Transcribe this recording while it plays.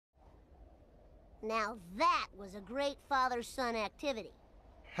Now that was a great father-son activity.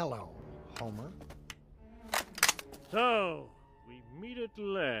 Hello, Homer. So, we meet at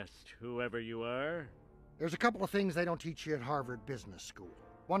last, whoever you are. There's a couple of things they don't teach you at Harvard Business School.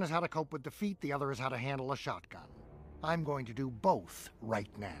 One is how to cope with defeat, the other is how to handle a shotgun. I'm going to do both right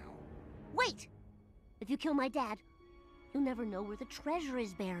now. Wait! If you kill my dad, you'll never know where the treasure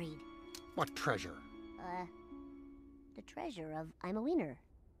is buried. What treasure? The treasure of I'm a wiener.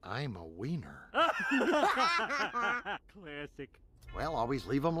 I'm a wiener. Classic. Well, always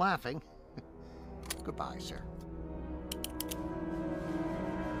leave them laughing. Goodbye, sir.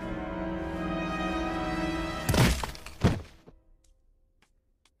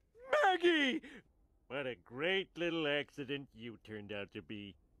 Maggie! What a great little accident you turned out to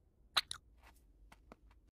be.